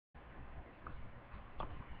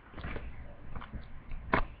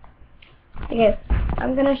Okay,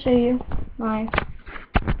 I'm gonna show you my,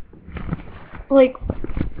 like,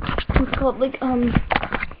 what's called, like,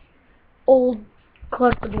 old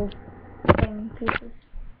collectible thing pieces.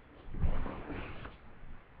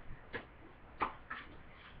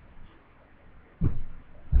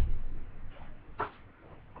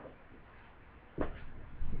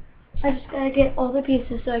 I just gotta get all the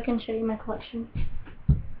pieces so I can show you my collection.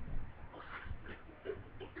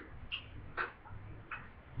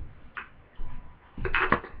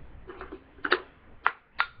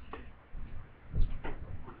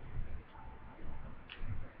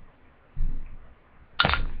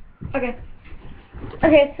 Okay.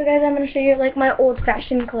 Okay, so guys, I'm gonna show you like my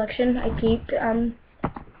old-fashioned collection I keep.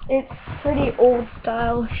 It's pretty old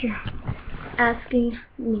style if you're asking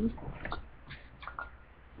me.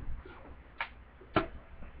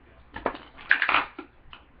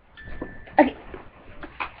 Okay.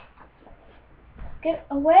 Get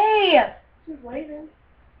away! She's waving.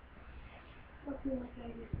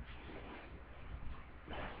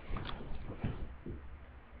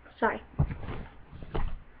 Sorry.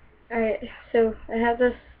 Alright, so I have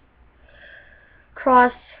this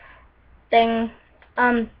cross thing.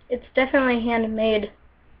 It's definitely handmade.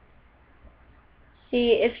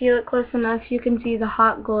 See, if you look close enough, you can see the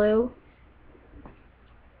hot glue,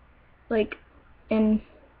 like, in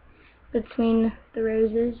between the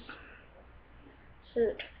roses. So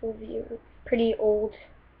it's full view. It's pretty old.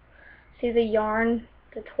 See the yarn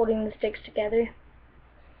that's holding the sticks together?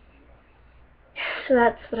 So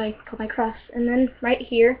that's what I call my cross. And then right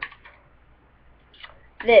here,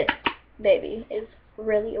 this baby is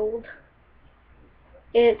really old.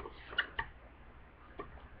 It's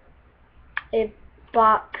a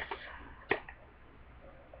block.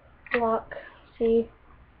 See?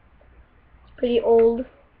 It's pretty old.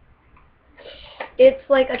 It's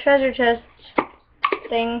like a treasure chest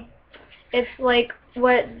thing. It's like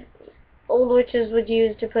what old witches would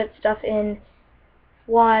use to put stuff in.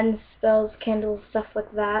 Wands, spells, candles, stuff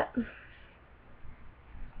like that.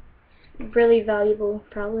 Really valuable,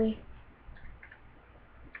 probably.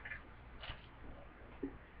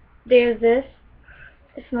 There's this.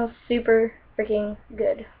 It smells super freaking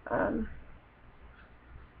good.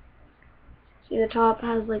 See, the top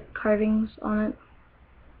has like carvings on it.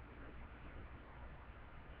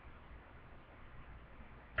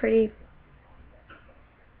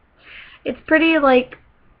 It's pretty like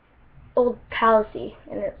old palacey,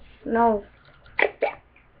 and it smells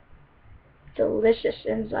delicious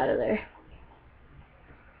inside of there.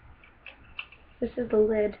 This is the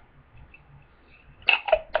lid.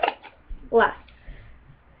 Glass.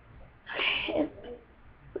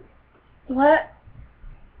 What?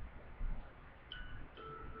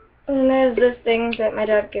 And there's this thing that my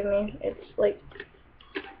dad gave me. It's like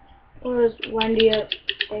one of those windy up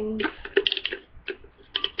things.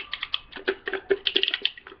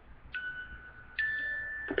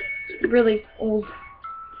 It's really old.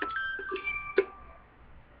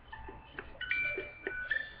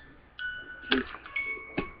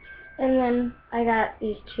 And then I got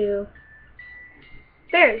these two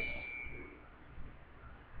bears.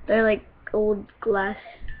 They're like old glass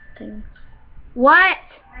things. What?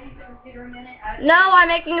 No, I'm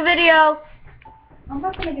making a video. I'm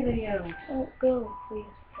not gonna make a video. Oh, go, please.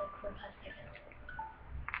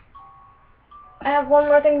 I have one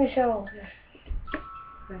more thing to show.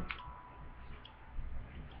 Okay.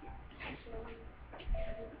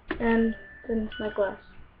 And then my glass.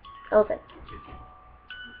 Elephant.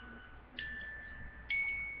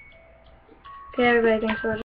 Okay, everybody, thanks for watching.